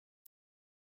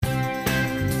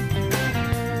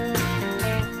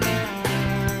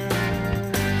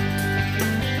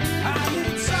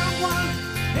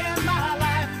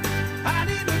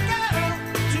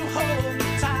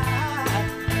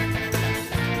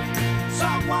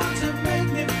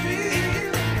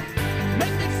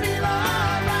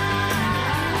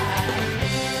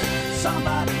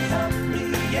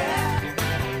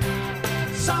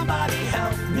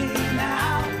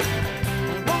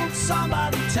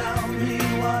tell me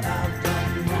what I've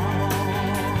done wrong.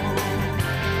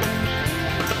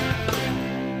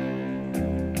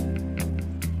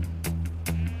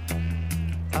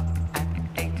 Up at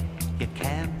 8, you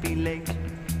can't be late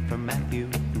for Matthew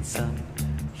and Son.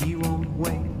 He won't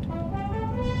wait.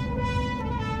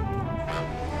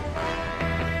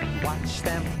 Watch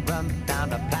them run down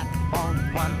the platform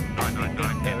 1 on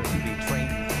the Elsinby train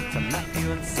to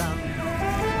Matthew and Son.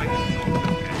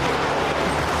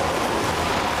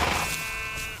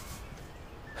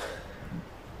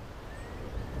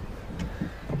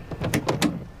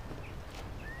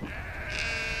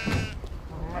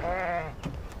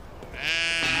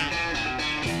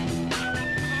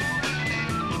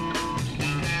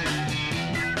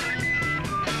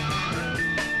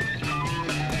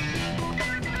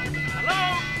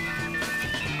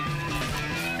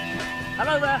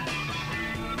 Hello there.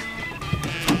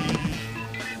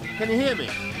 Can you hear me?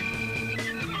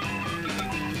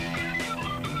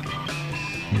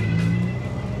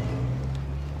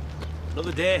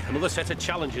 Another day, another set of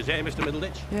challenges, eh, Mr.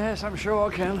 Middleditch? Yes, I'm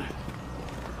sure I can.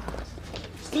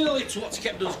 Still, it's what's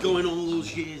kept us going all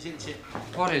those years, isn't it?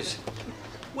 What is?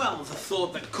 Well, the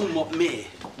thought that come what may,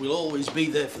 we'll always be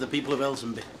there for the people of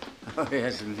Elsinby. Oh,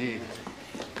 yes, indeed.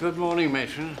 Good morning,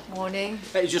 matron. Morning.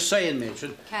 Hey, just saying,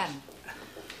 matron. Ken,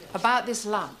 about this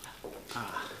lamp.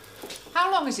 How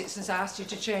long is it since I asked you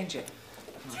to change it?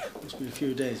 Must be a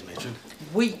few days, matron.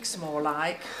 Weeks, more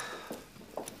like.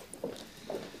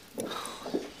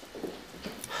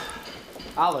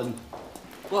 Alan.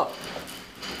 What?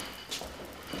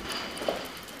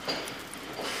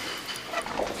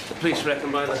 The police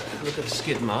reckon by the look of the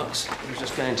skid marks, he was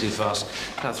just going too fast.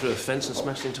 Cut through a fence and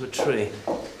smashed into a tree.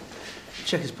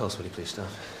 Check his pulse, will you please,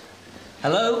 staff?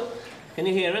 Hello? Can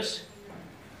you hear us?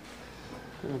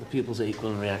 Oh, the pupils are equal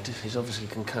and reactive. He's obviously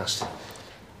concussed.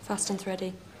 Fast and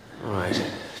thready. All right.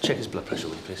 Check his blood pressure,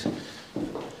 will you, please?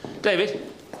 David,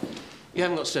 you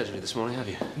haven't got surgery this morning, have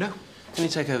you? No. Can you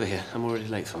take over here? I'm already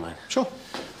late for mine. Sure.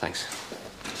 Thanks.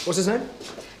 What's his name?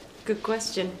 Good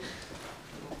question.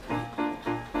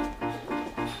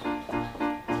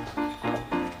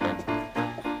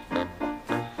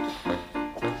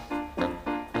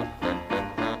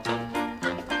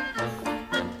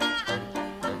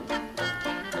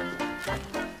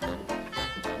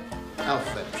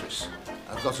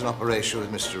 I've got an operation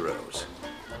with Mr. Rose.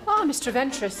 Oh, Mr.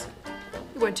 Ventris.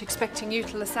 We weren't expecting you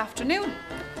till this afternoon.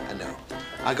 I know.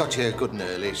 I got here good and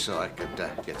early so I could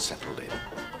get settled in.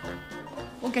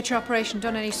 Won't get your operation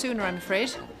done any sooner, I'm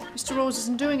afraid. Mr. Rose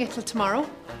isn't doing it till tomorrow.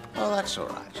 Oh, that's all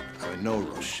right. I'm in no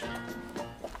rush.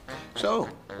 So,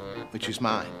 which is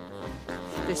mine?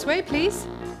 This way, please.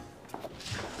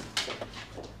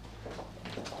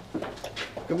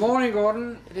 Good morning,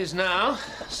 Gordon. It is now.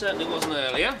 Certainly wasn't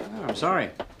earlier. Oh, I'm sorry.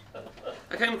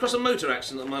 I came across a motor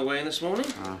accident on my way in this morning.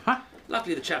 Uh-huh.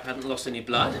 Luckily, the chap hadn't lost any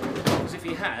blood, because if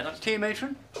he had, Tea,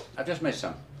 matron? I've just made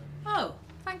some. Oh,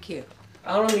 thank you.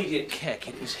 Our immediate care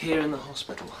kit is here in the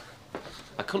hospital.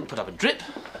 I couldn't put up a drip,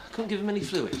 I couldn't give him any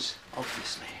fluids.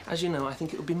 Obviously. As you know, I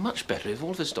think it would be much better if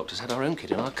all of us doctors had our own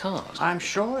kit in our cars. I'm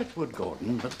sure it would,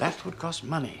 Gordon, but that would cost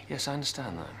money. Yes, I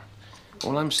understand that.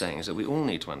 All I'm saying is that we all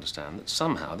need to understand that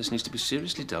somehow this needs to be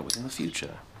seriously dealt with in the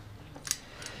future.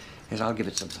 Yes, I'll give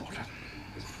it some thought.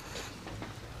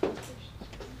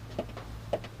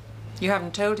 You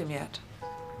haven't told him yet.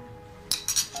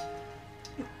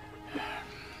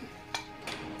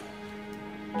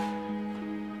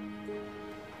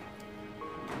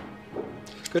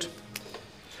 Good.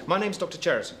 My name's Dr.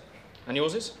 Cheriton. And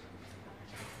yours is?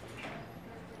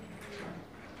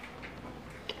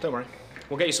 Don't worry.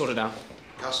 We'll get you sorted out.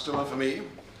 Customer for me?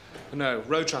 No,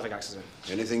 road traffic accident.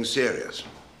 Anything serious?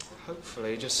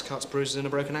 Hopefully, just cuts, bruises, and a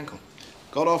broken ankle.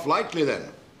 Got off lightly, then.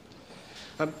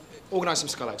 Organise some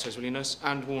skull X-rays, will you, nurse?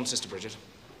 And warn Sister Bridget.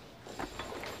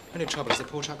 Only trouble is the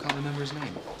poor chap can't remember his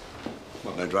name.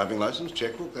 What, no driving licence,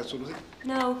 checkbook, that sort of thing?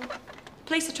 No.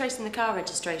 Police are tracing the car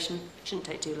registration. Shouldn't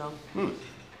take too long.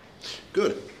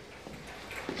 Good.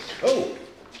 Oh,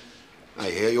 I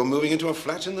hear you're moving into a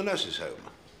flat in the nurse's home.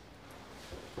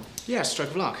 Yeah, stroke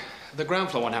of luck. The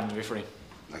ground floor one happened to be free.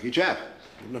 Lucky chap.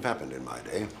 Wouldn't have happened in my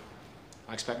day.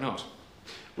 I expect not.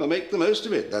 Well, make the most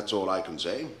of it, that's all I can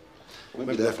say. Won't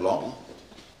be there for long.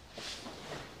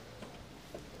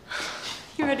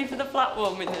 You ready for the flat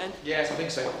warming then? Yes, I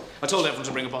think so. I told everyone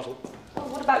to bring a bottle. Oh,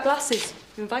 what about glasses?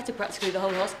 You invited practically the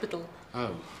whole hospital.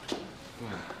 Oh.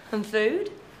 Well. And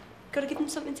food? Got to give them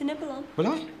something to nibble on. Will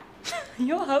I?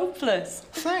 You're hopeless.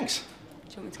 Thanks.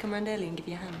 Do you want me to come round early and give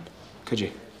you a hand? Could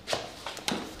you?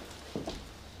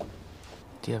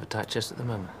 Do you have a tight chest at the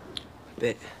moment? A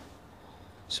bit.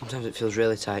 Sometimes it feels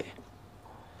really tight.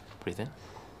 Breathe in. Do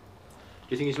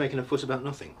you think he's making a fuss about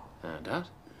nothing? And out.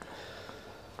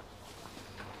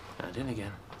 And in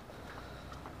again.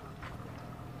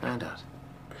 And out.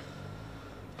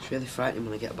 It's really frightening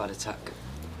when I get a bad attack.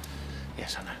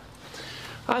 Yes, I know.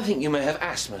 I think you may have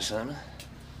asthma, Simon.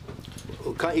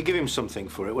 Well, can't you give him something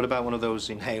for it? What about one of those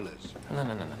inhalers? No.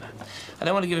 I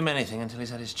don't want to give him anything until he's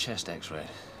had his chest x-rayed.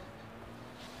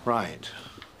 Right.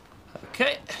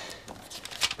 OK.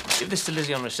 Give this to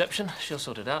Lizzie on reception. She'll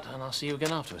sort it out, and I'll see you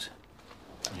again afterwards.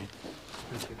 Thank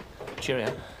you.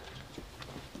 Cheerio.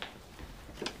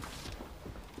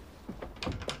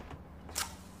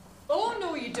 Oh,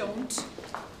 no, you don't.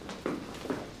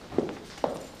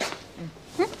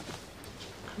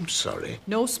 I'm sorry.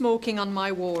 No smoking on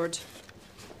my ward.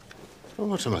 Well,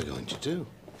 what am I going to do?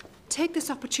 Take this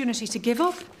opportunity to give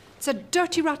up. It's a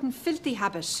dirty, rotten, filthy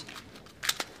habit.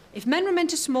 If men were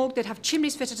meant to smoke, they'd have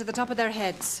chimneys fitted to the top of their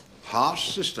heads.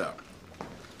 Harsh, sister.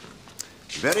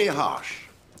 Very harsh.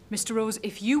 Mr. Rose,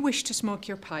 if you wish to smoke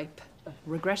your pipe,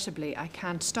 regrettably, I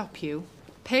can't stop you.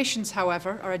 Patients,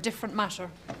 however, are a different matter.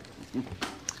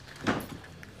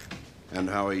 And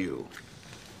how are you?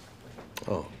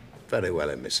 Oh, very well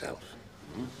in myself.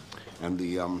 And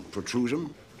the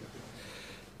protrusion?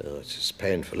 Oh, it's as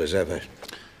painful as ever.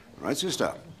 Right,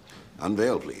 sister.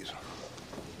 Unveil, please.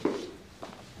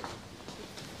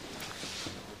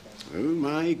 Oh,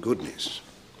 my goodness.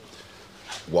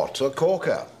 What a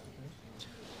corker.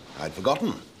 I'd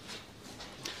forgotten.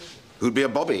 Who'd be a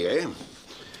bobby, eh?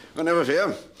 Oh, never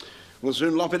fear. We'll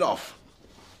soon lop it off.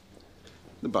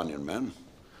 The bunion, man.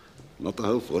 Not the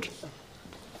whole foot.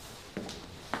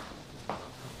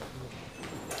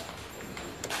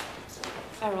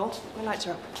 Errol, my lights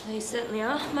are up. They certainly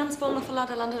are. Man's fallen off a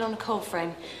ladder, landed on a coal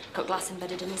frame. Got glass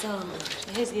embedded in his arm.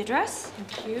 So here's the address.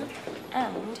 Thank you.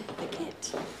 And the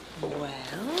kit.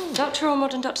 Well... Dr.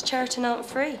 Ormond and Dr. Cheriton aren't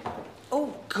free.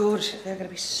 Oh, good. They're going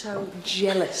to be so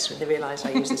jealous when they realise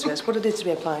I use this first. What a did to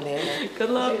be a pioneer. Good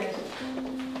luck.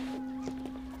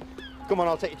 Come on,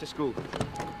 I'll take you to school.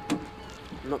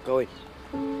 I'm not going.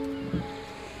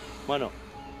 Why not?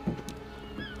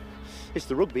 It's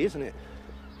the rugby, isn't it?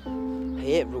 I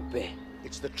hate rugby.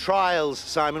 It's the trials,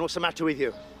 Simon. What's the matter with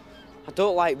you? I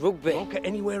don't like rugby. You won't get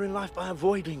anywhere in life by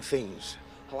avoiding things.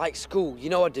 I like school. You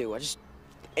know I do. I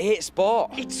hate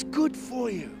sport. It's good for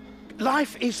you.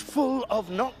 Life is full of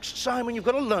knocks, Simon. You've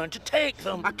got to learn to take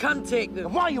them. I can take them.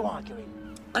 And why are you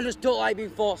arguing? I just don't like being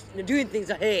forced into doing things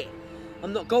I hate.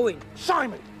 I'm not going.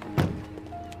 Simon!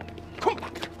 Come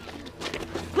back!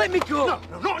 Let me go!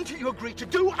 No, not until you agree to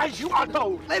do as you are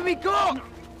told. Let me go! No.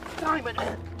 Simon!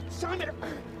 Simon!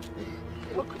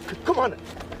 Oh, come on.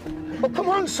 Oh, come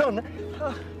on, son.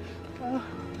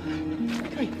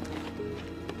 Hey.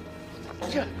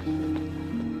 Yeah.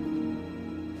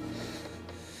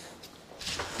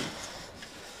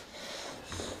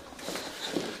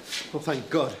 Oh, thank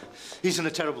God. He's in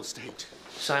a terrible state.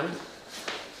 Simon?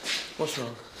 What's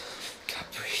wrong? Can't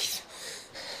breathe.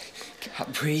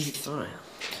 Can't breathe. All right.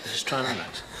 Just try and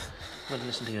relax. I'm going to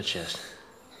listen to your chest.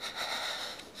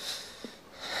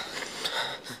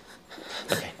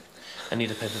 OK. I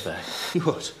need a paper bag.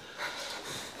 What?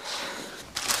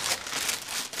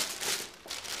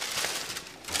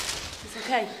 It's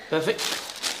okay.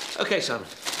 Perfect. OK, Simon.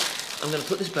 I'm going to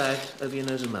put this bag over your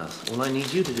nose and mouth. All I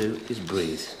need you to do is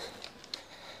breathe.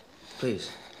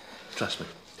 Please, trust me.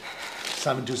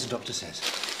 Simon, do as the doctor says.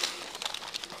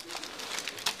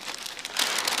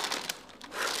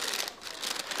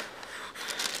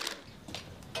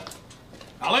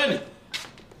 Alan!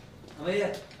 I'm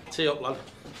here. Tee up, lad.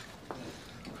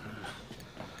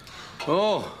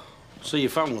 Oh, so you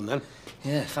found one then?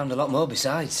 Yeah, found a lot more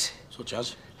besides. Such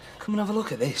as? Come and have a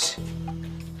look at this.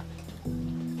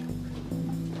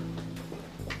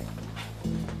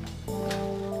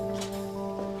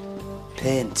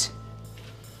 Paint.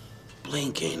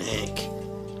 Blinking heck.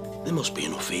 There must be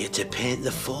enough here to paint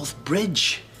the Forth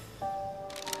Bridge.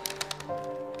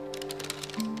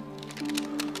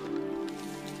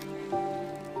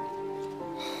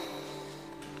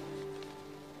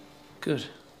 Good.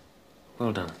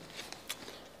 Well done.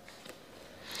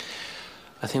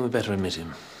 I think we'd better admit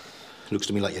him. Looks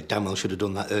to me like you damn well should have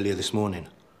done that earlier this morning.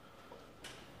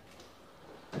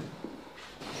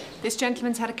 This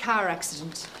gentleman's had a car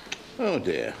accident. Oh,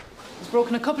 dear. He's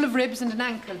broken a couple of ribs and an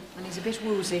ankle, and he's a bit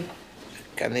woozy.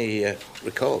 Can he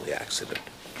recall the accident?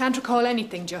 Can't recall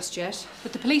anything just yet,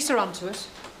 but the police are onto it.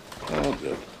 Oh,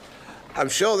 good. I'm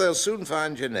sure they'll soon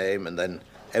find your name, and then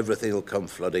everything will come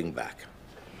flooding back.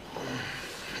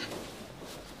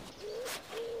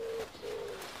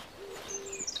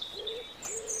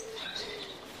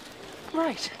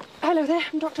 Right. Hello there,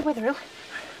 I'm Dr. Wetherill.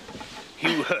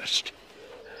 Hugh Hurst.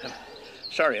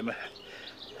 Sorry, I'm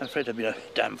afraid I've been a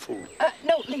damn fool.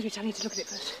 No, leave it. I need to look at it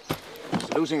first.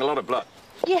 It's losing a lot of blood.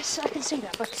 Yes, I can see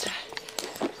that, but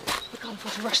we can't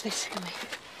afford to rush this, can we?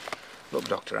 Look,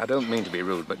 Doctor, I don't mean to be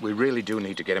rude, but we really do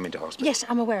need to get him into hospital. Yes,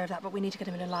 I'm aware of that, but we need to get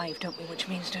him in alive, don't we? Which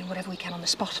means doing whatever we can on the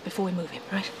spot before we move him,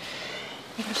 right?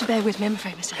 You've got to bear with me, I'm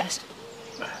afraid, Mr. Hurst.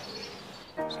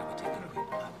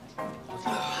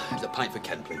 Here's a pint for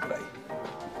Ken, please, Ray.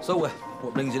 So,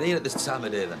 what brings you here at this time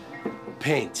of day, then?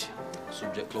 Paint.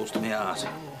 Subject close to my heart.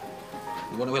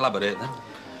 You want to elaborate, then?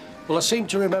 Well, I seem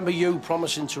to remember you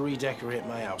promising to redecorate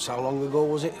my house. How long ago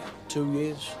was it? 2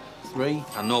 years? 3?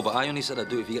 I know, but I only said I'd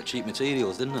do it if you get cheap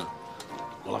materials, didn't I?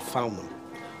 Well, I found them.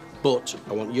 But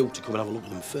I want you to come and have a look at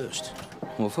them first.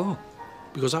 What for?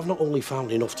 Because I've not only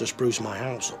found enough to spruce my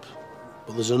house up,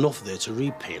 but there's enough there to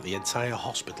repaint the entire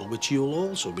hospital, which you'll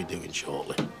also be doing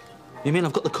shortly. You mean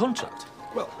I've got the contract?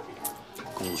 Well,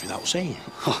 goes without saying.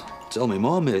 Tell me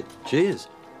more, mate. Cheers.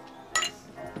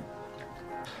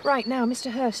 Right, now,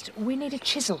 Mr. Hurst, we need a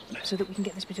chisel so that we can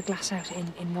get this bit of glass out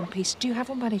in one piece. Do you have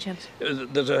one by any chance?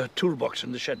 There's a toolbox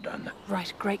in the shed down there.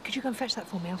 Right, great. Could you go and fetch that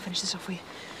for me? I'll finish this off for you.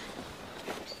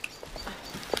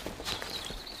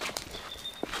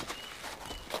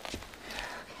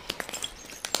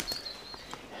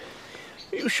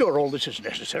 Are you sure all this is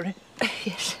necessary?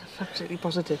 Yes, I'm absolutely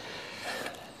positive.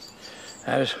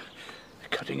 I was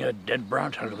cutting a dead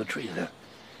branch out of the tree there.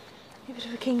 You're a bit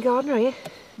of a keen gardener, are you?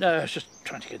 No, I was just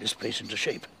trying to get this place into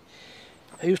shape.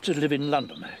 I used to live in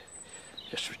London. I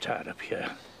just retired up here.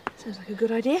 Sounds like a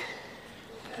good idea.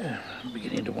 Yeah, I'm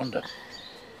beginning to wonder.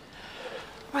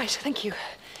 Right, thank you.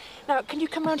 Now, can you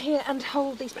come round here and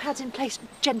hold these pads in place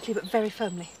gently but very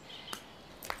firmly?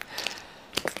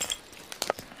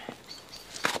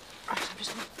 Right, I'm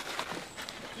just going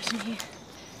to listen here.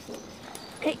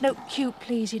 OK, no, Hugh,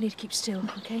 please, you need to keep still,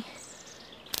 OK?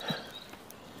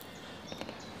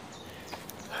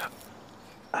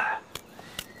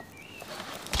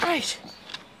 Right.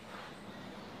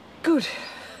 Good.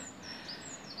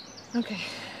 OK.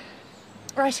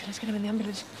 Right, let's get him in the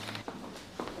ambulance.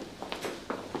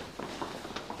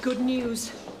 Good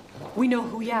news. We know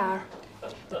who you are.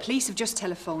 The police have just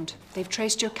telephoned. They've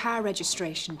traced your car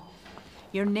registration.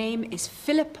 Your name is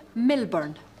Philip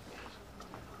Milburn.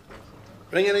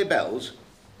 Ring any bells?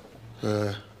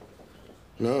 No.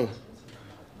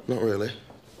 Not really.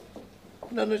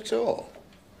 None at all.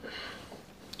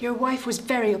 Your wife was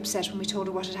very upset when we told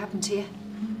her what had happened to you.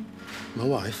 My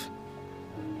wife?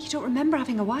 You don't remember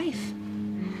having a wife?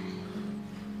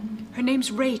 Her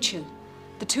name's Rachel.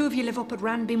 The two of you live up at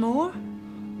Ranby Moor.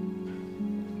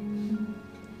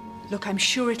 Look, I'm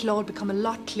sure it'll all become a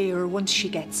lot clearer once she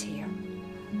gets here.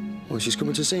 Well, she's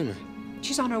coming to see me.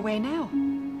 She's on her way now.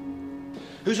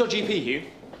 Who's your GP, Hugh?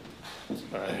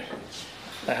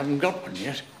 I haven't got one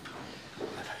yet.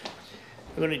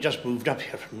 I've only just moved up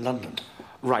here from London.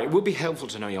 Right, it would be helpful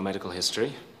to know your medical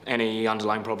history. Any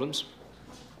underlying problems?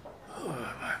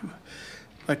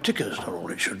 My ticker's not all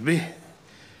it should be.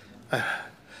 I've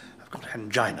got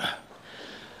angina.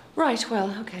 Right,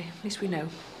 well, OK, at least we know.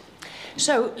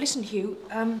 So, listen, Hugh,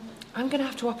 I'm going to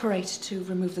have to operate to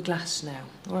remove the glass now,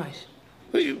 all right?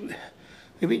 Well, you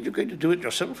mean you're going to do it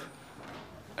yourself?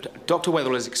 Dr.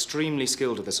 Weatherall is extremely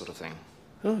skilled at this sort of thing.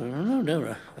 Oh,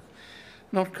 no.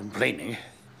 Not complaining.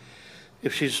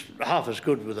 If she's half as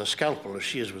good with a scalpel as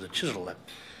she is with a chisel, I'm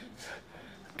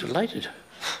delighted.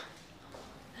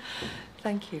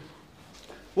 Thank you.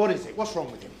 What is it? What's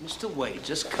wrong with him? Mr. Wade,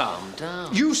 just calm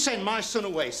down. You send my son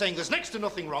away saying there's next to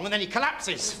nothing wrong and then he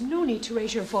collapses. There's no need to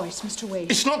raise your voice, Mr. Wade.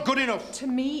 It's not good enough. To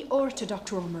me or to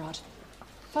Dr. Ormerod.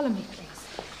 Follow me, please.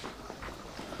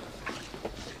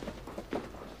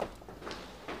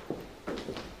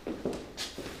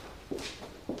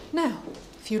 Now,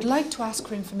 if you'd like to ask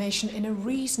for information in a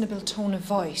reasonable tone of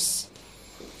voice.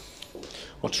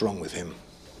 What's wrong with him?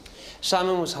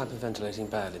 Simon was hyperventilating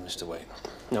badly, Mr. Wade.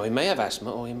 Now, he may have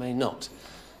asthma or he may not,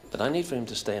 but I need for him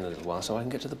to stay in a little while so I can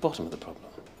get to the bottom of the problem.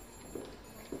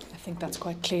 I think that's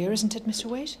quite clear, isn't it, Mr.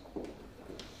 Wade?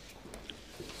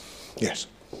 Yes.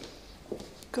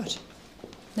 Good.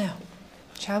 Now,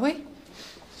 shall we?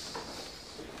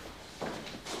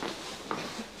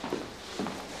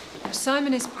 Now,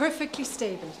 Simon is perfectly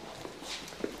stable.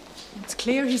 It's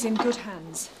clear he's in good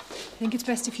hands. I think it's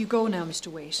best if you go now, Mr.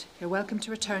 Wade. You're welcome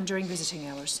to return during visiting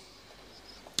hours.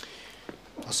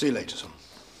 I'll see you later, son.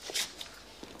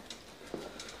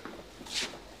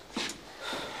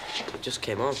 Just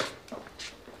came on.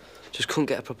 Just couldn't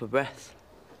get a proper breath.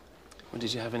 Well,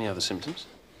 did you have any other symptoms?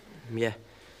 Yeah.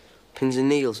 Pins and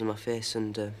needles in my face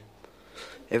and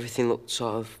everything looked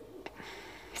sort of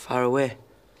far away.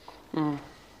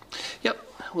 Yep,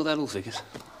 well, that all figures.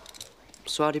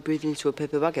 So how do you breathe into a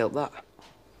paper bag help that?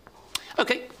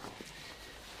 OK.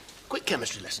 Quick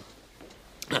chemistry lesson.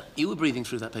 Now, you were breathing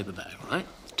through that paper bag, all right?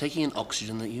 Taking in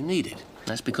oxygen that you needed.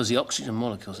 That's because the oxygen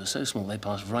molecules are so small they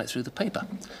pass right through the paper.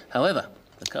 However,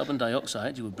 the carbon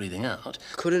dioxide you were breathing out...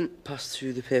 Couldn't pass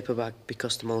through the paper bag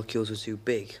because the molecules were too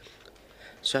big.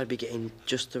 So I'd be getting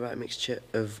just the right mixture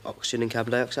of oxygen and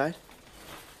carbon dioxide.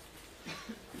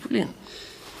 Brilliant.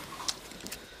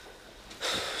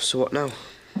 So what now?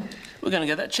 We're going to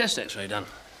get that chest X-ray done.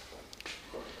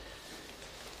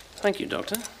 Thank you,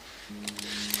 Doctor.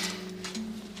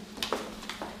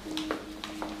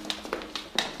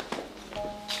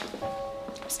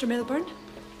 Mr. Milburn,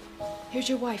 here's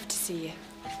your wife to see you.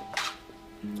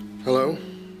 Hello,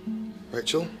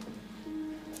 Rachel.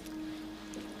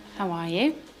 How are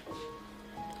you?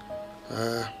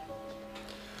 I'm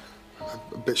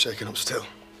a bit shaken up still.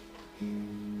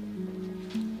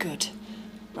 Good.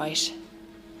 Right.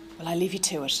 Well, I leave you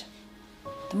to it.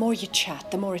 The more you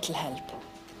chat, the more it'll help.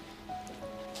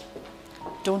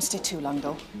 Don't stay too long,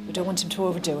 though. We don't want him to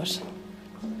overdo it.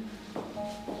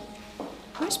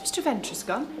 Where's Mr. Ventress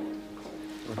gone?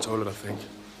 On the toilet, I think.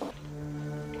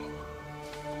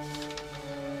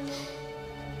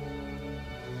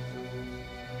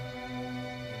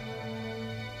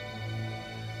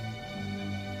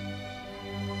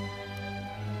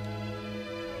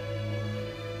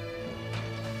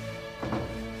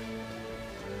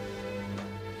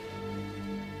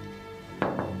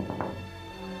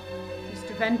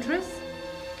 Mr. Ventress?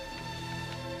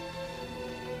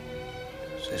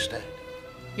 Sister?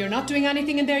 You're not doing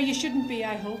anything in there you shouldn't be,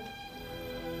 I hope.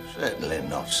 Certainly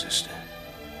not, sister.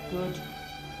 Good.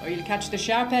 Or you'll catch the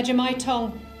sharp edge of my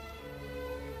tongue.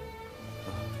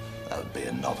 That would be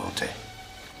a novelty.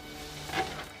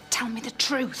 Tell me the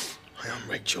truth. I am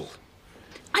Rachel.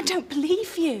 I don't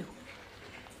believe you.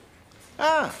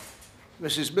 Ah,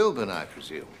 Mrs. Milburn, I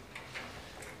presume.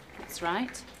 That's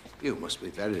right. You must be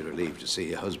very relieved to see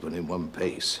your husband in one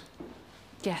piece.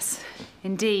 Yes,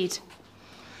 indeed.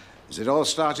 Has it all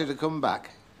started to come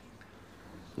back?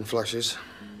 In flashes.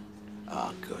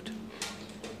 Ah, good.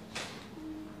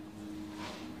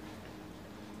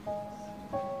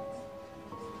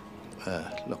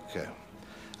 Look,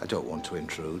 I don't want to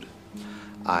intrude.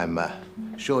 I'm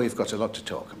sure you've got a lot to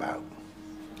talk about.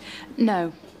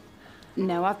 No.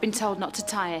 No, I've been told not to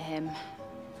tire him.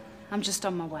 I'm just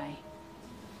on my way.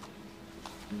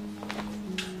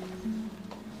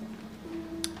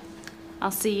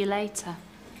 I'll see you later.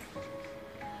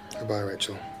 Goodbye,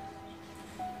 Rachel.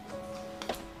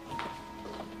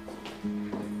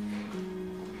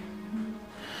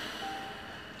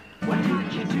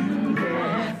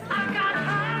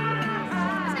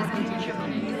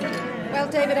 Well,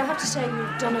 David, I have to say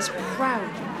you've done us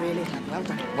proud, really. Well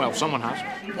done. Well, someone has.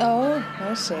 Oh,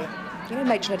 I see. You know,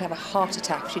 matron would have a heart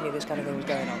attack if she knew this kind of thing was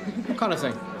going on. What kind of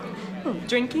thing?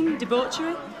 Drinking,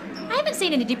 debauchery. I haven't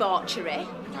seen any debauchery.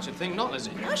 I should think not,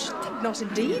 Lizzie. I should think not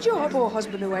indeed. Your poor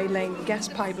husband away laying gas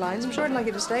pipelines. I'm sure I'd like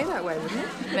it to stay that way, wouldn't it?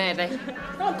 Maybe.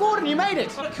 Oh, Gordon, you made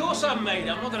it. Well, of course I made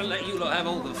it. I'm not going to let you lot have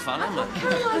all the fun, am I?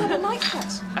 I wouldn't like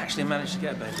that. Actually, I managed to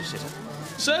get a babysitter.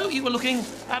 So, you were looking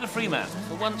at a free man.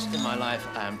 For once in my life,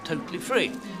 I am totally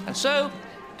free. And so,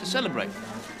 to celebrate,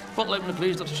 bottle opener,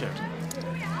 please, Dr. Sheridan.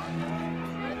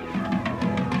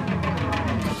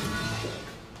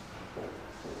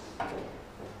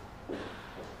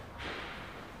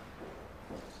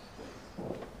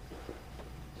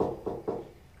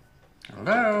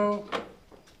 Hello?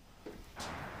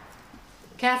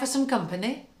 Care for some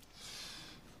company?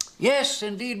 Yes,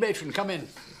 indeed, matron. Come in.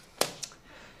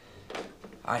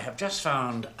 I have just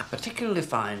found a particularly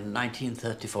fine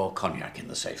 1934 cognac in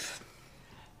the safe.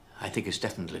 I think it's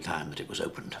definitely time that it was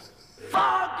opened.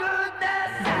 For goodness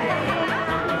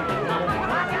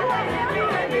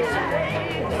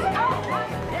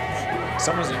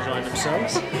Someone's enjoying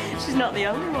themselves. She's not the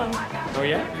only one. Oh,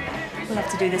 yeah? We'll have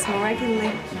to do this more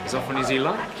regularly. As often as you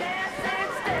like.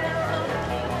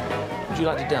 Would you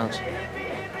like to dance?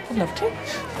 I'd love to.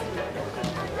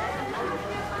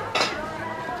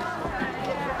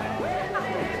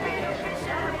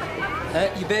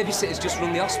 Your babysitter's just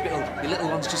run the hospital. Your little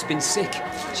one's just been sick.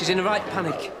 She's in a right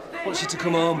panic. Wants you to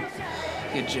come home.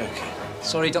 You're joking.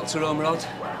 Sorry, Dr. Ormerod.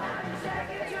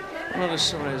 I'm not as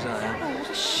sorry as I am. Oh, what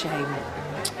a shame.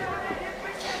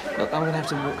 Look, I'm going to have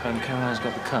to walk home. Caroline's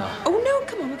got the car. Oh, no,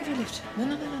 come on, we'll give you a lift. No.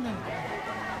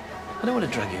 I don't want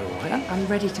to drag you away. I'm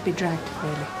ready to be dragged,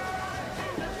 really.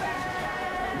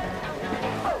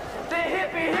 The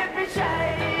hippie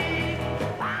shake.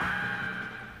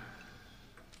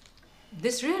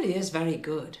 This really is very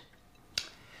good.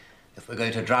 If we're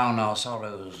going to drown our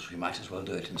sorrows, we might as well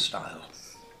do it in style.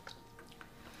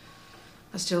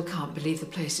 I still can't believe the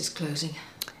place is closing.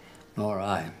 Nor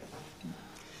I.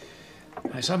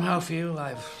 I somehow feel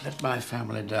I've let my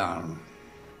family down.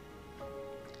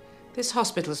 This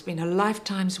hospital's been a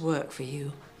lifetime's work for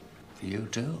you. For you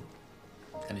too.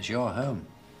 And it's your home.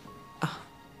 Oh,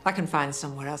 I can find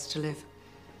somewhere else to live.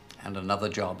 And another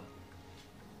job.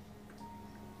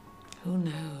 Who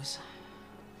knows?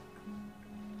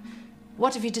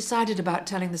 What have you decided about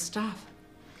telling the staff?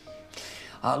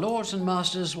 Our lords and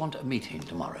masters want a meeting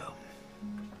tomorrow.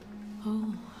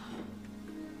 Oh.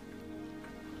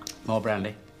 More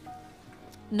brandy?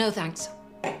 No, thanks.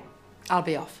 I'll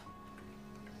be off.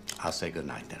 I'll say good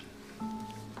night then.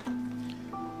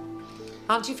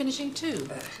 Aren't you finishing too?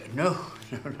 No,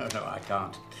 I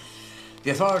can't. The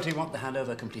authority want the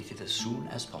handover completed as soon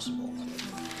as possible.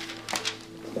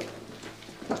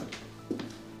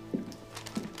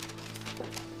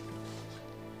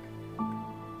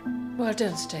 Well,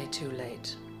 don't stay too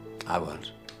late. I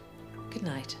won't. Good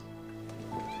night.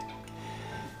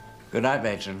 Good night,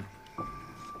 matron.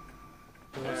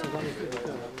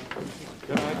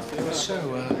 So,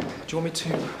 do you want me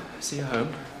to see you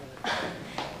home?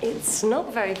 It's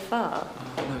not very far.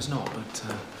 No, it's not, but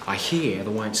I hear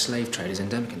the white slave trade is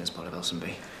endemic in this part of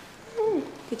Elsinby.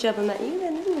 Good job I met you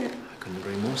then, isn't it? I couldn't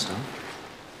agree more, son.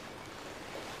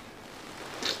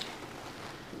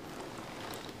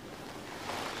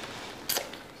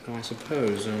 So I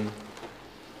suppose,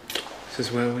 this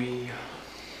is where we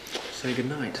say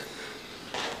goodnight.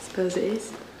 I suppose it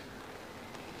is.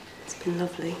 It's been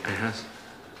lovely. It has.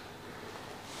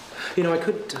 You know, I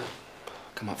could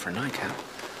come up for a nightcap.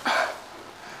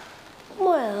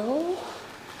 Well...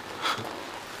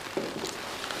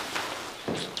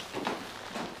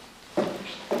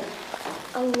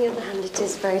 On the other hand, it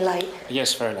is very late.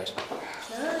 Yes, very late.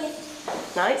 Night.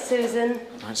 Night, Susan.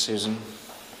 Night, Susan.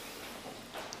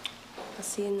 I'll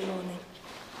see you in the morning.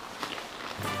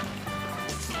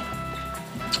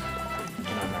 Good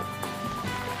night, mate.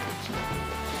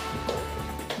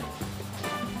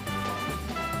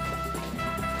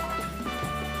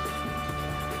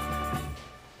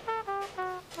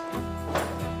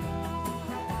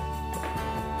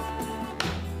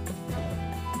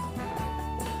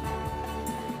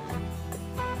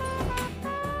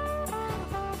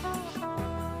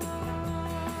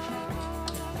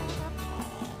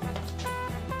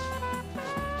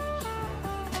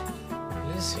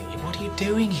 What are you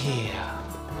doing here?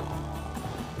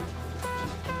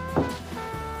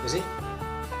 Lizzie?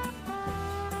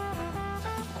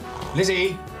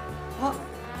 Lizzie? What?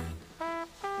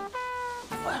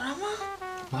 Where am I?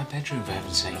 My bedroom, for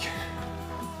heaven's sake.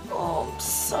 Oh, I'm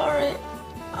sorry.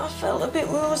 I felt a bit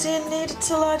woozy and needed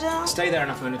to lie down. Stay there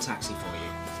and I'll phone a taxi for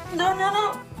you. No.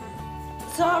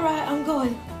 It's all right, I'm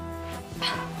going.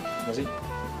 Lizzie?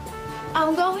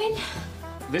 I'm going.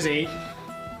 Lizzie?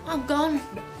 I'm gone.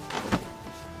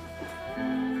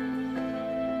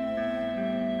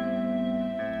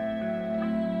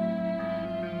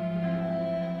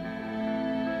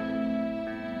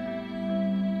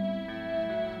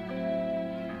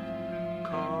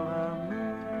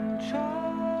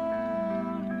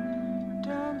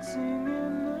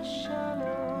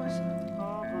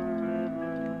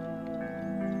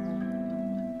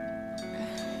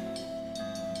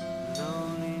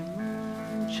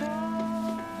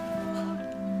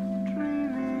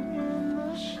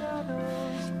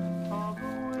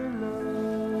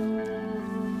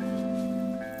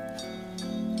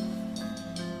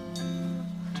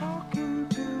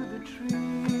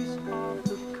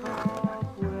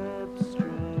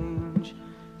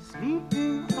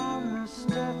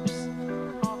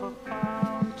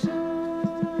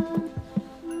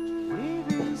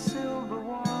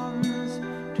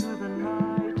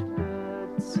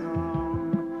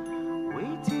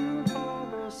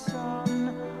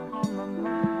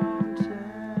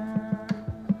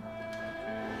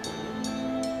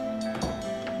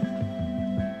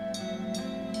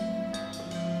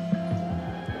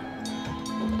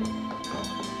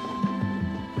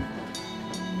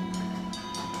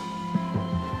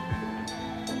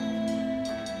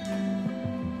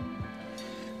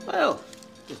 Well,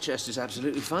 the chest is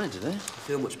absolutely fine today. I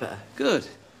feel much better. Good.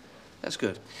 That's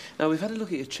good. Now, we've had a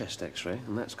look at your chest x-ray,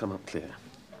 and that's come up clear.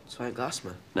 So I ain't glass,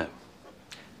 man? No.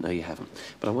 No, you haven't.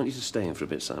 But I want you to stay in for a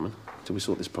bit, Simon, till we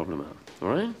sort this problem out. All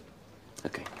right?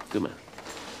 OK, good man.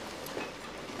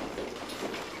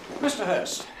 Mr.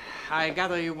 Hurst, I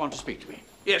gather you want to speak to me.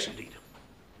 Yes, indeed.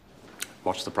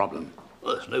 What's the problem?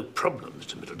 Well, there's no problem,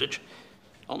 Mr. Middleditch.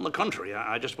 On the contrary,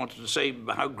 I just wanted to say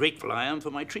how grateful I am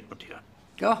for my treatment here.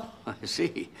 Oh, I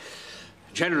see.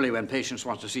 Generally, when patients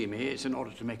want to see me, it's in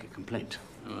order to make a complaint.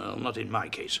 Well, not in my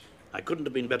case. I couldn't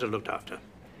have been better looked after.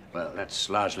 Well, that's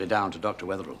largely down to Dr.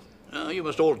 Wetherell. You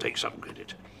must all take some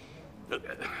credit. Look,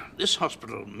 this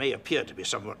hospital may appear to be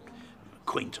somewhat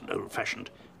quaint and old-fashioned,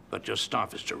 but your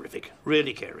staff is terrific,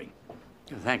 really caring.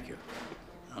 Thank you.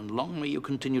 And long may you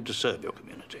continue to serve your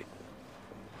community.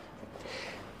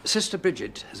 Sister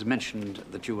Bridget has mentioned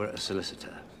that you were a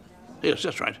solicitor. Yes,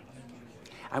 that's right.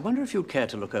 I wonder if you'd care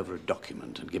to look over a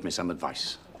document and give me some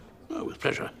advice. Oh, with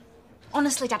pleasure.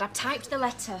 Honestly, Dad, I've typed the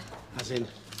letter. As in,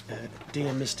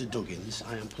 dear Mr. Duggins,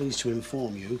 I am pleased to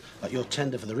inform you that your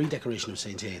tender for the redecoration of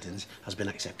St. Aidan's has been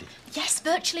accepted. Yes,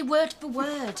 virtually word for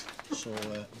word. So,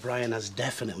 Brian has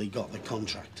definitely got the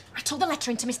contract. I took the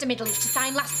letter into Mr. Middleditch to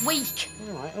sign last week.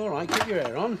 All right, keep your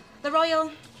hair on. The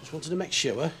Royal. Just wanted to make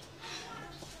sure.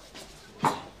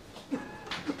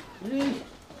 Hey.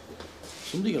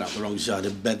 Somebody got out the wrong side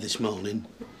of bed this morning.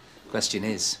 Question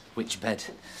is, which bed?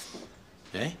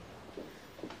 Eh?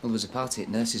 Well, there was a party at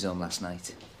Nurse's Home last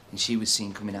night, and she was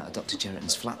seen coming out of Dr.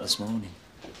 Cheriton's flat this morning.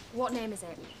 What name is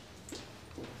it?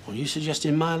 Are you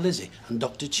suggesting my Lizzie and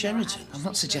Dr. Cheriton? I'm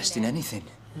not suggesting anything.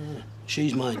 Yeah.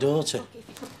 She's my daughter.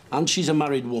 And she's a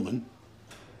married woman.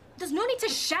 There's no need to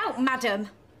shout, madam.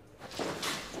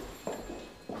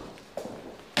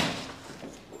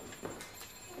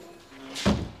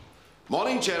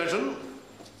 Morning, Cheriton.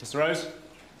 Mr. Rose?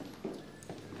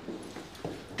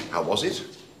 How was it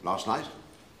last night?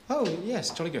 Oh,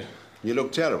 yes, jolly good. You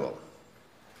look terrible.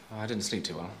 Oh, I didn't sleep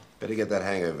too well. Better get that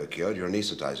hangover cured. You're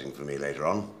anaesthetising for me later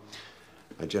on.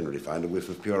 I generally find a whiff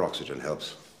of pure oxygen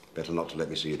helps. Better not to let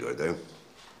me see you do it, though.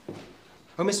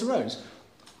 Oh, Mr. Rose?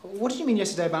 What did you mean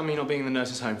yesterday about me not being in the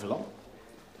nurse's home for long?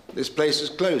 This place is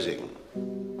closing.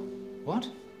 What?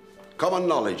 Common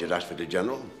knowledge at Ashford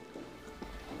General.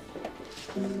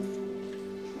 Oh,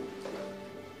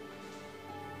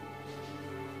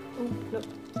 look.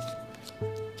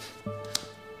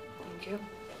 Thank you.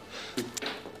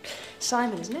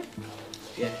 Simon, isn't it?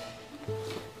 Yeah.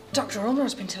 Dr. Ulmer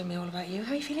has been telling me all about you.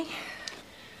 How are you feeling?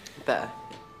 Better.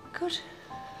 Good.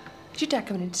 Is your dad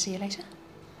coming in to see you later?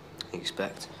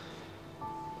 Expect.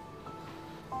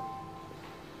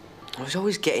 I was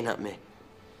always getting at me.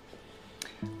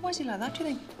 Why is he like that, do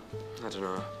you think? I don't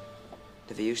know.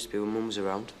 Never used to be when Mum was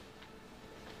around.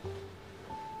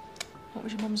 What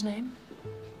was your mum's name?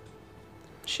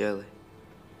 Shirley.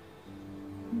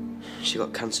 She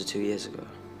got cancer 2 years ago.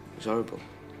 It was horrible.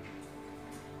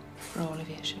 For all of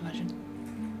you, I should imagine.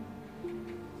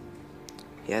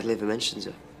 He hardly ever mentions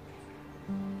her.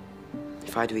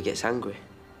 If I do, he gets angry.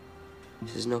 He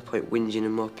says there's no point whinging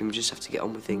and moping, we just have to get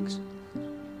on with things.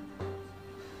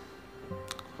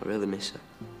 I really miss her.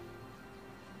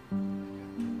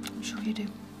 I'm sure you do.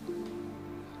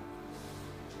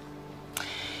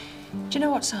 Do you know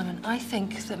what, Simon? I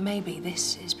think that maybe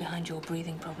this is behind your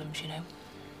breathing problems, you know.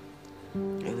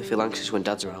 I only feel anxious when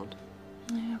Dad's around.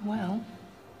 Yeah, well,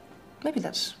 maybe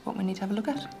that's what we need to have a look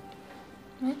at.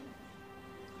 Yeah?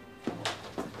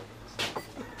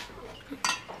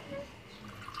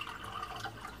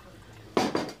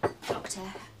 Doctor,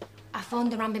 I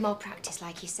phoned the Rambimore practice,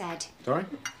 like you said. Sorry?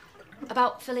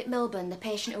 About Philip Milburn, the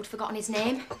patient who'd forgotten his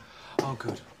name. Oh,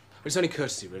 good. But it's only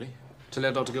courtesy, really, to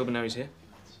let Dr. Gilbert know he's here.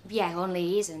 Yeah, only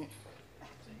he isn't.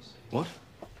 What?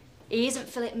 He isn't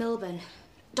Philip Milburn.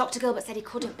 Dr. Gilbert said he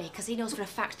couldn't be, because he knows for a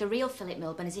fact the real Philip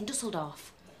Milburn is in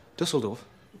Dusseldorf. Dusseldorf?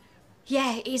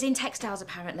 Yeah, he's in textiles,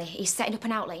 apparently. He's setting up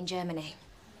an outlet in Germany.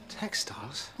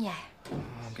 Textiles? Yeah. Oh,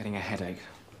 I'm getting a headache.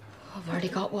 I've already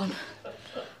got one.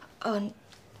 Oh, and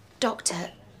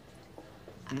Doctor,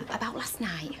 about last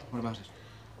night. What about it?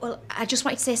 Well, I just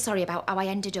wanted to say sorry about how I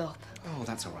ended up. Oh,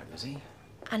 that's all right, Lizzie.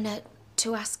 And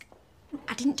to ask,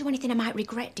 I didn't do anything I might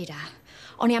regret, did I?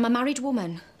 Only I'm a married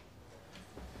woman.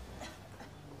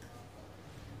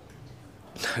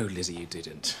 No, Lizzie, you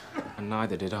didn't. And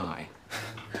neither did I.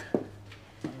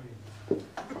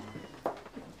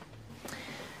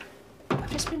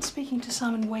 I've just been speaking to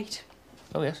Simon Waite.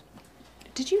 Oh, yes?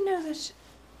 Did you know that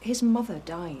his mother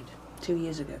died 2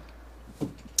 years ago?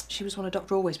 She was one of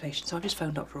Dr. Orway's patients, so I've just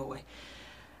phoned Dr. Orway.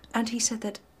 And he said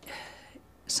that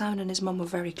Simon and his mum were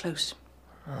very close.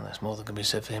 Oh, there's more than can be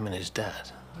said for him and his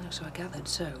dad. Oh, so I gathered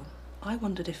so. I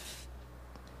wondered if...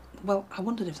 Well, I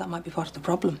wondered if that might be part of the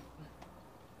problem.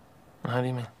 How do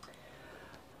you mean?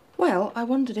 Well, I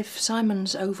wondered if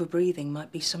Simon's over-breathing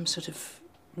might be some sort of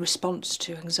response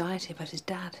to anxiety about his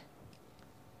dad.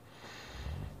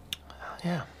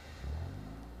 Yeah.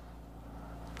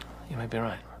 You may be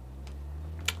right.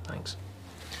 Thanks.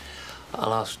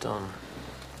 I'll ask Don.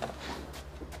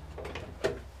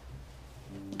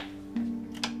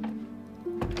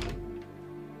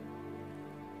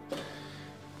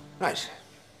 Right.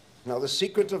 Now, the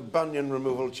secret of bunion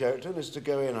removal, Cheriton, is to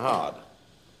go in hard.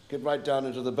 Get right down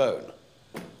into the bone.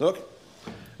 Look.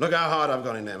 Look how hard I've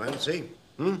gone in there, man. See?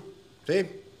 See?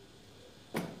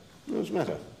 What's the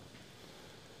matter?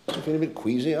 Still feeling a bit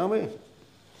queasy, are we?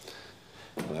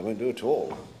 Well, I won't do it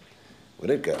all. Will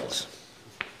it, girls?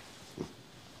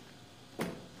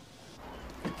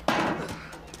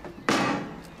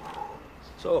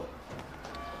 So,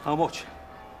 how much?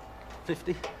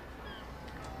 50?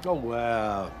 Oh,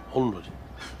 100.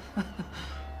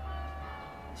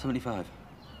 75?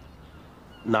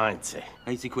 90.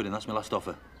 80 quid, and that's my last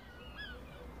offer.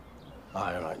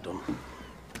 Aye, all right, done.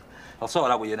 I'll sort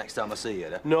it out with you next time I see you,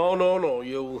 eh? No.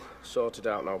 You'll sort it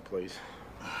out now, please.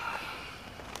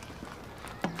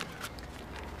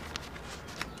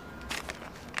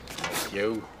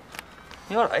 You.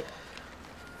 You all right?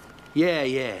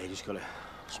 Yeah. Just got a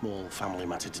small family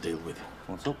matter to deal with.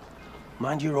 What's up?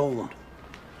 Mind your own.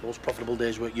 Most profitable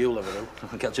day's work you'll ever do.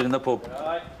 I'll catch you in the pub. All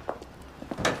right.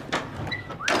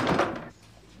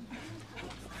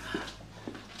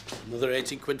 Another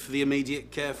 80 quid for the immediate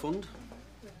care fund.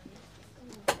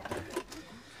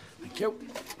 Thank you.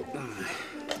 Well,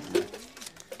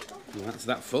 that's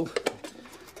that full.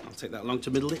 I'll take that along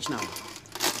to Middleditch now.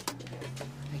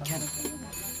 Hey, Ken,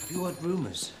 have you heard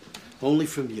rumours? Only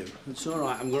from you. It's all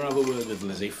right. I'm going to have a word with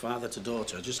Lizzie, father to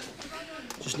daughter. I just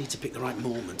need to pick the right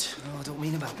moment. No, I don't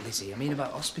mean about Lizzie. I mean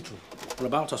about hospital. What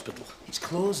about hospital? It's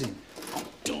closing. Oh,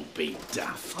 don't be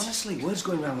daft. Honestly, word's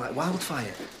going around like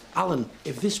wildfire. Alan,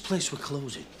 if this place were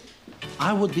closing,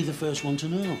 I would be the first one to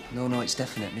know. No, it's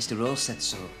definite. Mr. Rose said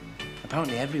so.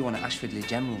 Apparently everyone at Ashfordley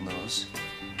General knows.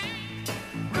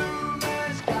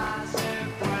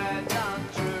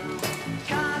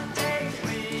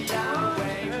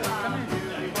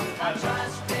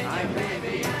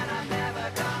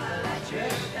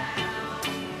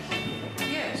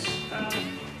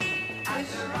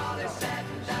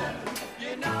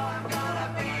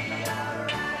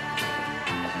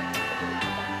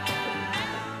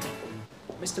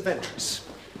 Mr. Ventris.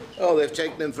 Oh, they've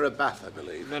taken him for a bath, I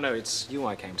believe. No, it's you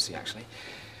I came to see, actually.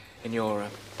 In your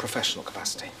professional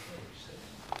capacity.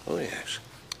 Oh, yes.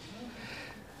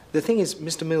 The thing is,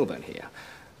 Mr. Milburn here,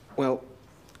 well,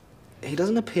 he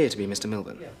doesn't appear to be Mr.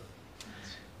 Milburn.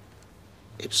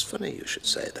 It's funny you should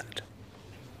say that.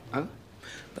 Oh?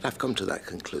 But I've come to that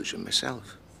conclusion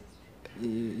myself.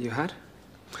 You had?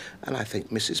 And I think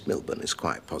Mrs. Milburn is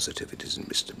quite positive it isn't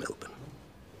Mr. Milburn.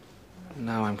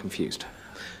 Now I'm confused.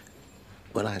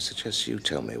 Well, I suggest you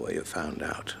tell me what you found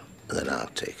out, and then I'll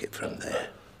take it from there.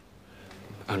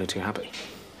 Only too happy.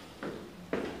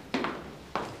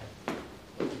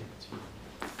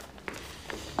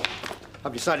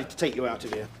 I've decided to take you out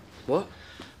of here. What?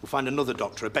 We'll find another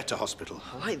doctor, a better hospital.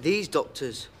 I like these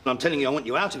doctors. I'm telling you, I want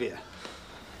you out of here.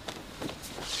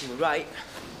 You're right.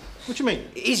 What do you mean?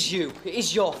 It is you. It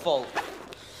is your fault.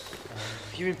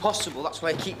 You're impossible. That's why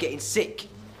I keep getting sick.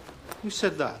 Who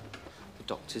said that? The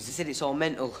doctors. They said it's all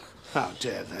mental. How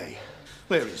dare they?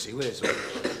 Where is he? Where's he?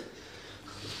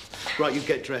 Right, you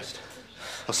get dressed.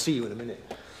 I'll see you in a minute.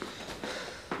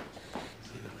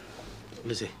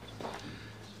 Lizzie,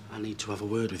 I need to have a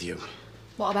word with you.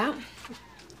 What about?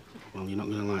 Well, you're not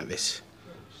going to like this,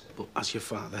 but as your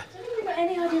father... Have you got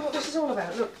any idea what this is all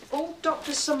about? Look, all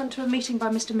doctors summoned to a meeting by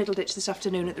Mr. Middleditch this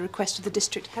afternoon at the request of the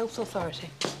District Health Authority.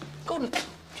 Gordon, do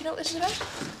you know what this is about?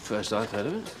 First I've heard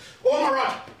of it. All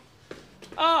right.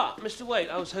 Ah, Mr. Waite,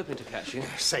 I was hoping to catch you.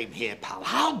 Same here, pal.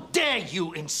 How dare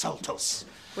you insult us?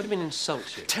 What do you mean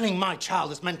insult you? Telling my child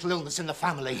there's mental illness in the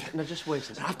family. No, just wait a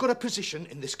second. I've got a position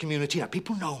in this community. Now,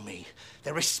 people know me.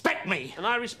 They respect me. And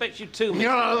I respect you too, Mr.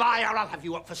 You're a liar. I'll have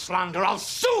you up for slander. I'll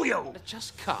sue you.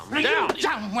 Just calm Now, down. you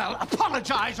damn well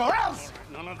apologise or else.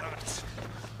 None of that.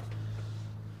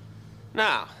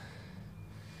 Now,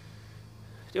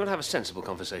 do you want to have a sensible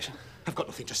conversation? I've got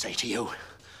nothing to say to you.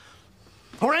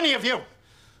 Or any of you.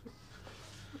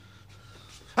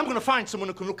 I'm going to find someone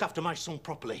who can look after my son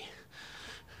properly.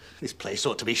 This place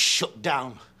ought to be shut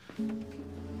down.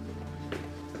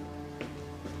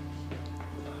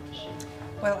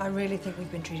 Well, I really think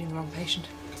we've been treating the wrong patient.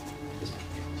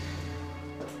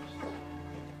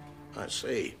 I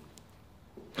see.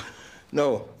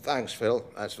 No, thanks, Phil.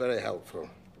 That's very helpful.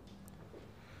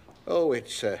 Oh,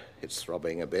 it's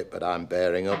throbbing a bit, but I'm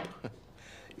bearing up.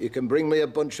 You can bring me a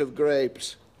bunch of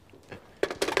grapes.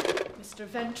 Mr.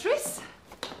 Ventris?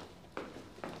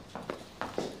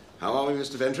 How are we,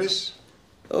 Mr. Ventris?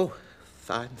 Oh,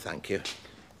 fine, thank you.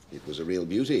 It was a real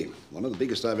beauty. One of the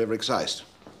biggest I've ever excised.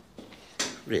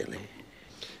 Really?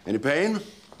 Any pain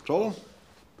at all?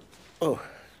 Oh,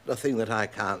 nothing that I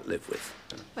can't live with.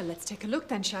 Well, let's take a look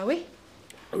then, shall we?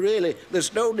 Really,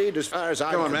 there's no need as far as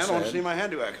I'm Come on, man, I want to concerned. see my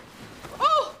handiwork.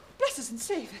 Oh, bless us and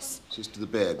save us. Sister, the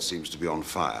bed seems to be on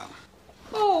fire.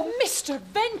 Oh, Mr.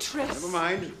 Ventris. Never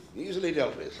mind. Easily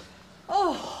dealt with.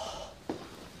 Oh,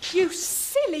 you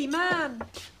silly man.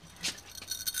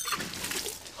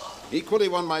 Equally,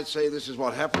 one might say this is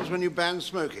what happens when you ban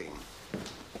smoking.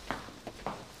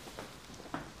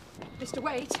 Mr.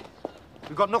 Waite.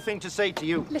 We've got nothing to say to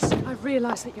you. Listen, I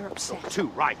realise that you're upset. Too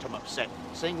right I'm upset.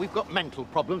 Saying we've got mental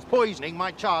problems, poisoning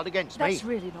my child against me. That's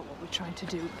really not what we're trying to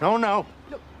do. No, no.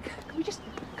 Look,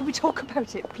 can we talk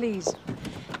about it, please?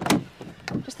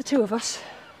 Just the two of us.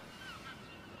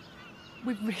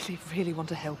 We really, really want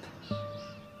to help.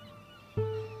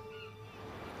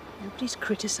 Nobody's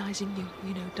criticising you,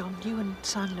 you know, Don. You and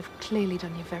Simon have clearly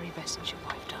done your very best since your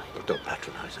wife died. But don't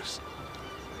patronise us.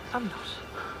 I'm not.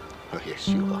 Oh, yes,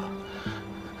 you are.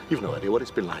 You've no idea what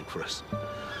it's been like for us.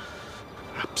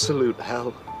 Absolute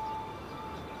hell.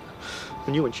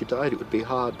 I knew when she died it would be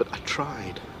hard, but I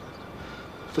tried.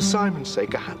 For Simon's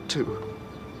sake, I had to.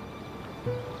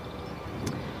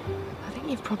 I think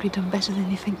you've probably done better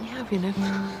than you think you have, you know.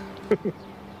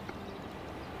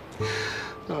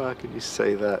 Oh, how can you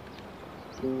say that?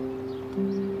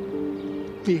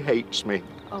 He hates me.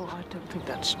 Oh, I don't think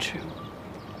that's true.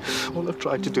 All I've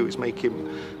tried to do is make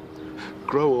him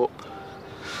grow up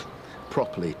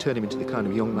properly, turn him into the kind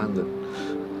of young man that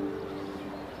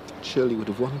Shirley would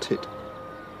have wanted.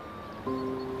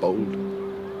 Bold,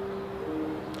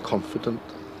 confident.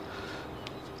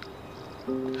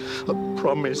 I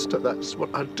promised her that's what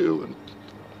I'd do, and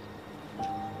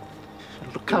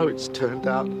look how it's turned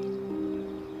out.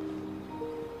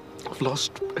 I've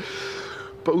lost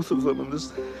both of them, and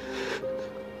there's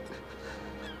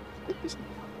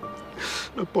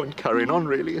no point carrying on,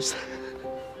 really, is there?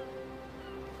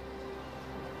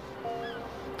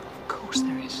 Of course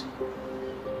there is.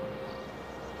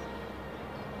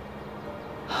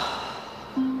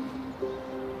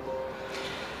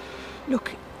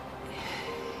 Look,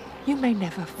 you may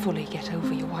never fully get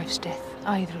over your wife's death,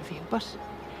 either of you, but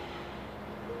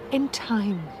in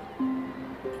time,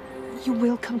 you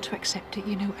will come to accept it,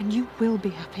 you know, and you will be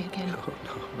happy again.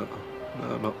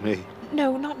 No, not me.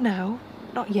 No, not now.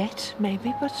 Not yet,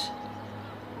 maybe, but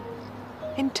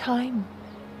in time.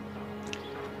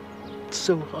 It's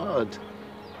so hard.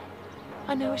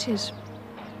 I know it is.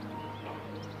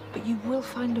 But you will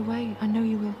find a way. I know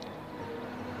you will.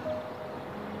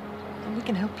 And we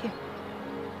can help you.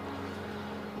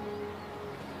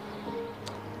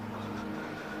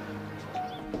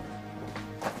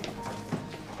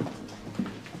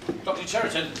 Dr.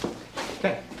 Cheriton.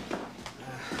 Okay.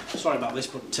 Sorry about this,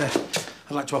 but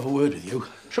I'd like to have a word with you.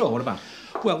 Sure, what about?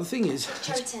 Well, the thing is...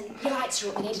 Cheriton, your lights are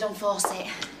up. We need to unforce it.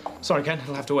 Sorry, Ken,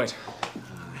 it'll have to wait.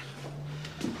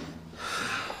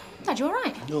 Dad, you all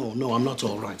right? No, I'm not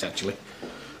all right, actually.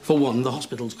 For one, the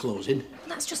hospital's closing.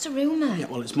 That's just a rumour. Yeah,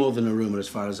 well, it's more than a rumour as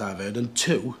far as I've heard. And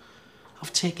two,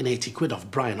 I've taken 80 quid off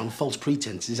Brian on false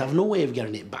pretences. I've no way of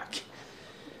getting it back.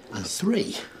 And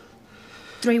three...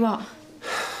 Three what?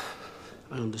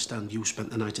 I understand you spent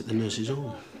the night at the nurse's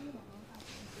home.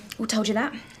 Who told you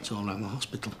that? It's all around the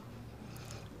hospital.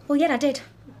 Well, yeah, I did.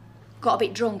 Got a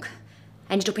bit drunk.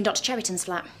 Ended up in Dr. Cheriton's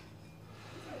flat.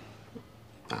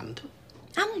 And?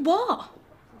 And what?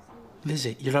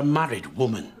 Lizzie, you're a married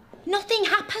woman. Nothing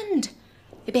happened.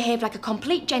 He behaved like a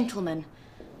complete gentleman.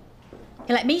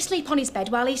 He let me sleep on his bed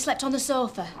while he slept on the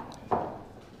sofa.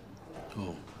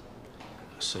 Oh,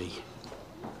 I see.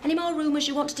 Any more rumours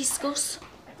you want to discuss?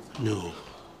 No.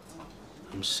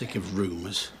 I'm sick of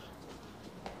rumours.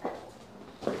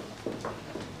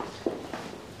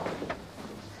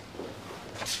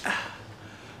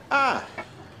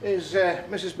 Is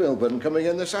Mrs. Milburn coming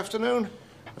in this afternoon?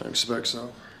 I expect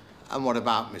so. And what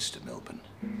about Mr. Milburn?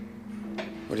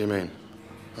 What do you mean?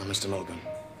 Oh, Mr. Milburn?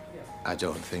 I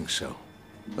don't think so.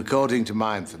 According to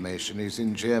my information, he's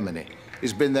in Germany.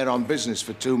 He's been there on business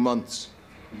for 2 months.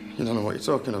 You don't know what you're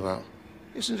talking about.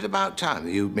 Isn't it about time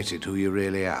that you admitted who you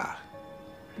really are?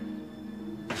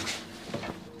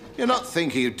 You're not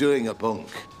thinking of doing a bunk.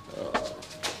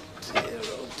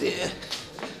 Oh, dear.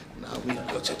 Now we've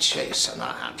got a chase on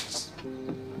our hands.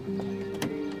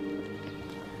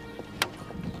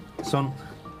 Son,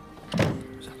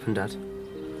 what's happened, Dad?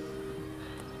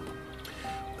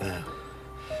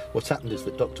 What's happened is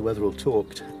that Dr. Wetherell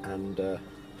talked, and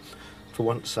for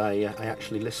once I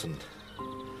actually listened.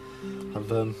 I've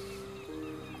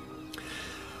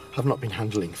not been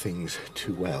handling things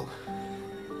too well.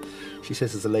 She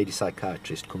says there's a lady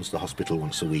psychiatrist, comes to the hospital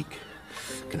once a week,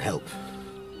 can help.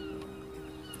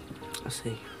 I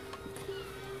see.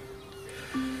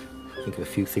 Think of a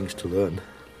few things to learn.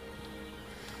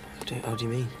 How do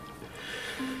you mean?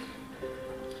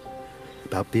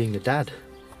 About being a dad.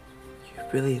 You're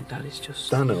brilliant, Dad. It's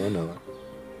just... I know.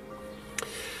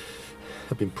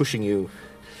 I've been pushing you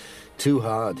too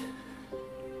hard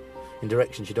in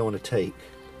directions you don't want to take.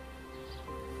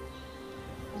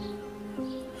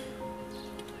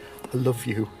 I love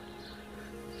you.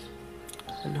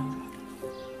 I know.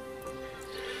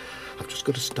 I've just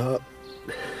got to start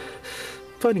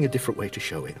finding a different way to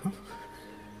show it, huh?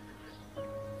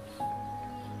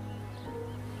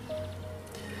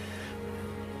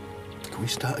 Can we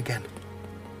start again?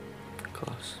 Of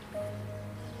course.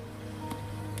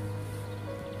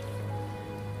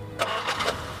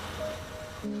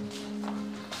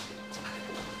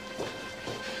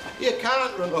 You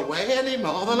can't run away any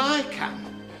more than I can.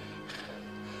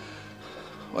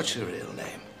 What's your real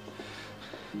name?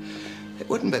 It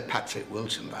wouldn't be Patrick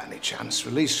Wilton by any chance,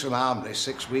 released from Armory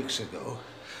 6 weeks ago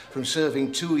from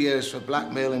serving 2 years for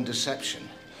blackmail and deception.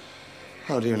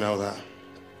 How do you know that?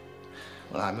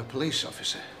 Well, I'm a police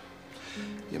officer.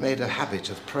 You made a habit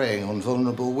of preying on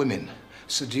vulnerable women,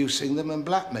 seducing them and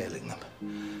blackmailing them.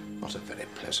 Not a very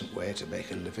pleasant way to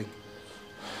make a living.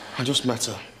 I just met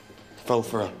her. Fell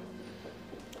for her.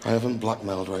 I haven't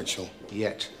blackmailed Rachel.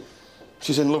 Yet.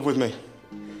 She's in love with me.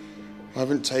 I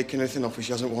haven't taken anything off her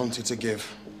she hasn't wanted to give.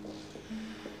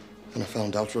 And I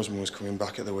found out her husband was coming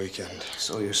back at the weekend.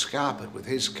 So you scarpered with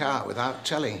his car without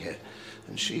telling her.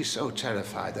 And she's so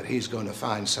terrified that he's going to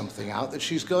find something out that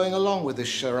she's going along with this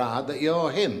charade that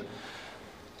you're him.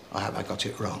 Or have I got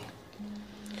it wrong?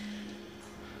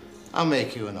 I'll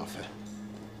make you an offer.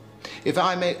 If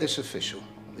I make this official,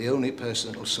 the only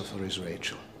person that'll suffer is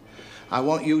Rachel. I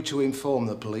want you to inform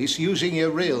the police, using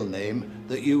your real name,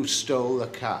 that you stole the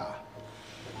car.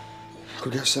 I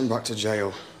could get sent back to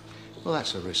jail. Well,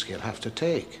 that's a risk you'll have to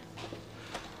take.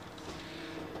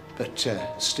 But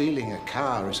stealing a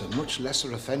car is a much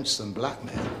lesser offence than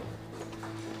blackmail.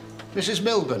 Mrs.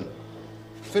 Milburn,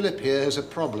 Philip here has a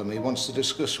problem he wants to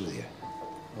discuss with you.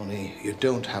 Only you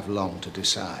don't have long to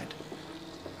decide.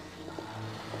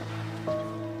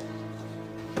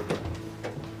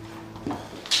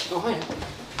 Oh, hiya.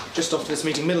 Just off to this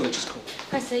meeting Middleditch has called.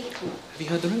 I see. Have you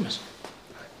heard the rumours?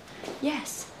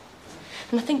 Yes.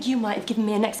 And I think you might have given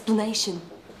me an explanation.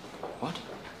 What?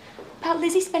 About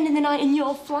Lizzie spending the night in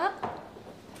your flat?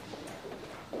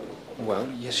 Well,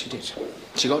 yes, she did.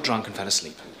 She got drunk and fell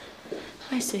asleep.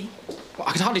 I see. Well,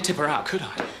 I could hardly tip her out, could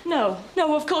I? No,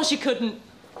 of course you couldn't.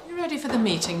 You ready for the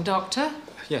meeting, Doctor?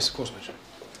 Yes, of course, Major.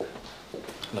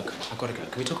 Look, I've got to go.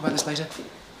 Can we talk about this later?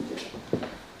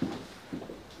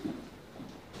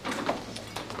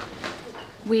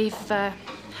 We've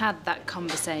had that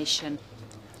conversation.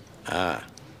 Ah,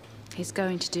 He's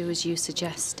going to do as you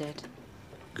suggested.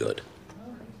 good.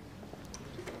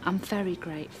 I'm very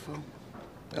grateful.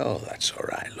 Oh, that's all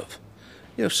right, love.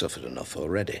 You've suffered enough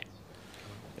already.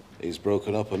 He's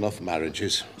broken up enough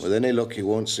marriages. With any luck, you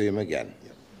won't see him again.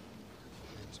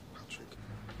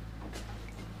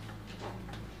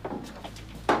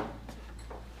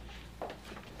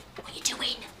 What are you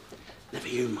doing? Never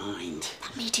you mind.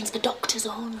 That meeting's for doctors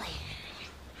only.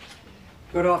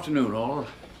 Good afternoon, all.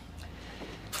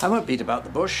 I won't beat about the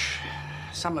bush.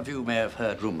 Some of you may have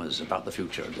heard rumours about the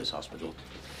future of this hospital.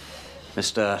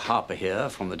 Mr. Harper here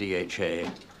from the DHA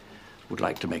would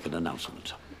like to make an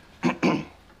announcement.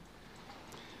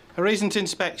 A recent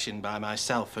inspection by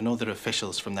myself and other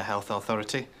officials from the Health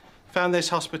Authority found this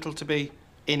hospital to be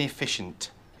inefficient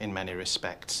in many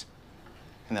respects.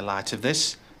 In the light of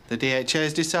this, the DHA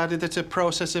has decided that a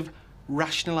process of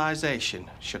rationalisation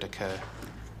should occur.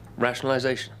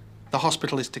 Rationalisation? The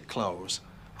hospital is to close.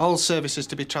 All services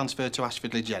to be transferred to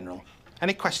Ashfordley General.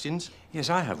 Any questions? Yes,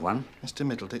 I have one. Mr.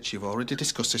 Middleditch, you've already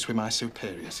discussed this with my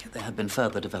superiors. There have been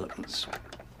further developments.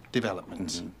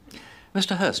 Developments?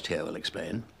 Mr. Hurst here will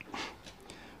explain.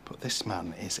 But this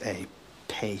man is a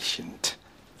patient.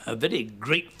 A very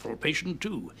grateful patient,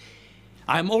 too.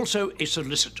 I'm also a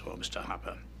solicitor, Mr.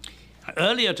 Harper.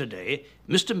 Earlier today,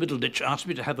 Mr. Middleditch asked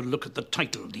me to have a look at the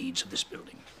title deeds of this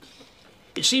building.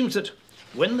 It seems that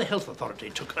when the Health Authority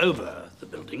took over the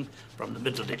building from the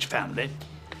Middleditch family,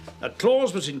 a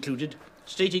clause was included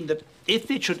stating that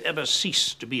if it should ever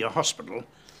cease to be a hospital,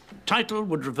 title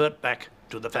would revert back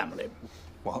to the family.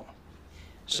 What?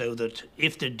 So that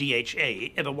if the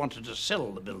DHA ever wanted to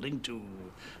sell the building to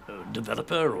a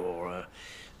developer or a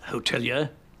hotelier,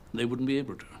 they wouldn't be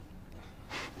able to.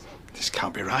 This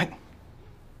can't be right.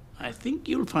 I think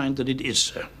you'll find that it is,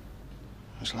 sir.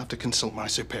 I shall have to consult my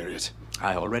superiors.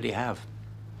 I already have.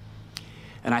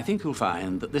 And I think you'll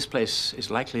find that this place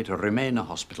is likely to remain a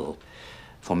hospital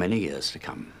for many years to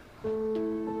come.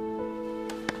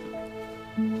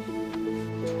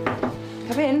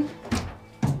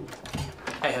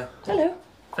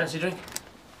 Fancy a drink?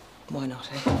 Why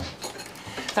not, eh?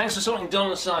 Thanks for sorting Don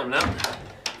and Simon out.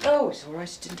 Oh, it's all right.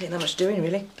 It didn't take that much doing,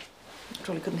 really.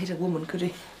 Probably couldn't hit a woman, could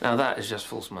he? Now, that is just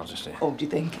false modesty. Oh, do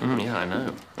you think? Yeah, I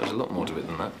know. There's a lot more to it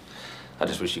than that. I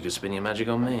just wish you could spin your magic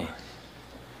on me.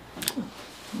 Oh,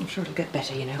 I'm sure it'll get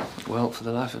better, you know. Well, for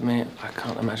the life of me, I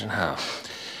can't imagine how.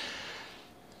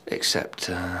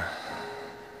 Except,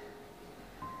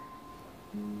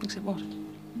 Except what?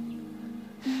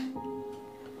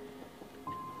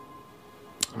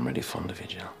 I'm really fond of you,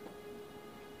 Jill.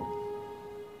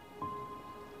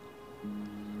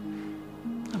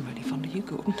 I'm really fond of you,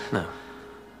 Gordon. No.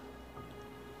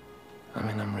 I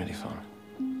mean, I'm really fond.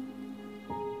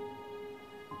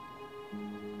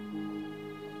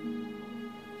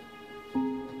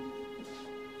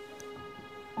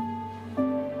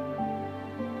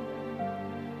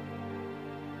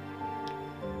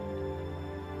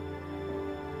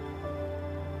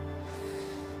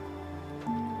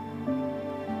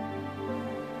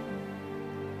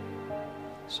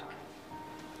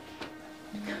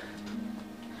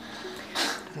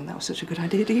 I think that was such a good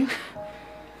idea, do you?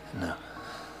 No.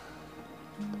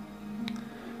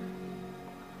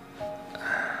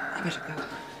 I better go.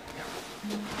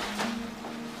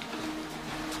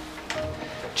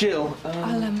 Jill,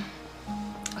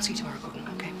 I'll see you tomorrow, Gordon,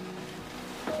 okay?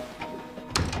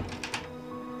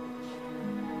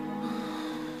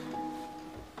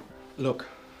 Look,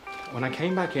 when I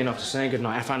came back in after saying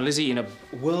goodnight, I found Lizzie in a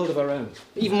world of her own.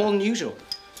 Even more than usual.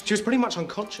 She was pretty much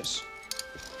unconscious.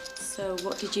 So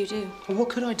what did you do? Well, what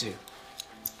could I do?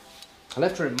 I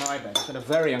left her in my bed, spent a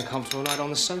very uncomfortable night on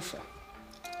the sofa.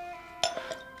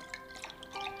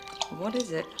 What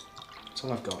is it? That's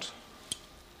all I've got.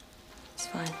 It's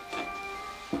fine.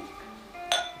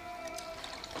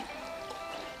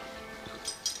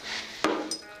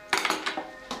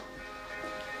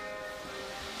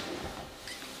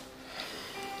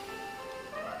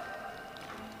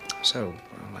 So,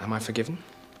 am I forgiven?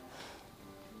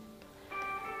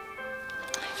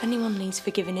 If anyone needs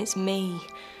forgiving, it's me.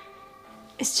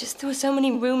 It's just there were so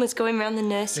many rumours going around the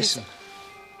nurses. Listen.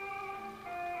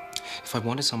 If I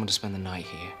wanted someone to spend the night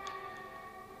here,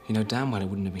 you know damn well it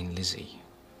wouldn't have been Lizzie.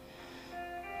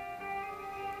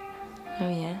 Oh,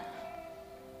 yeah?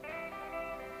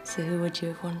 So who would you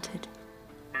have wanted?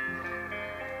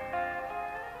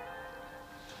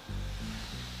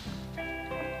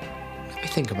 Let me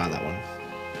think about that one.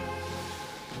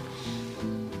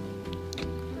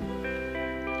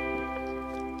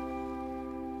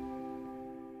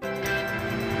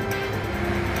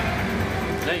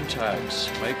 Name tags.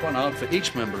 Make one out for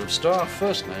each member of staff.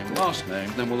 First name, last name.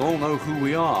 Then we'll all know who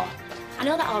we are. I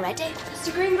know that already.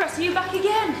 Mr. Greengrass, are you back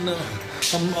again? No,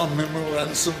 I'm on my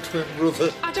ransom twin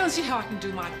brother. I don't see how I can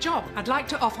do my job. I'd like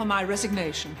to offer my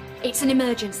resignation. It's an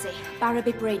emergency.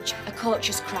 Barraby Bridge. A coach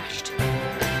has crashed.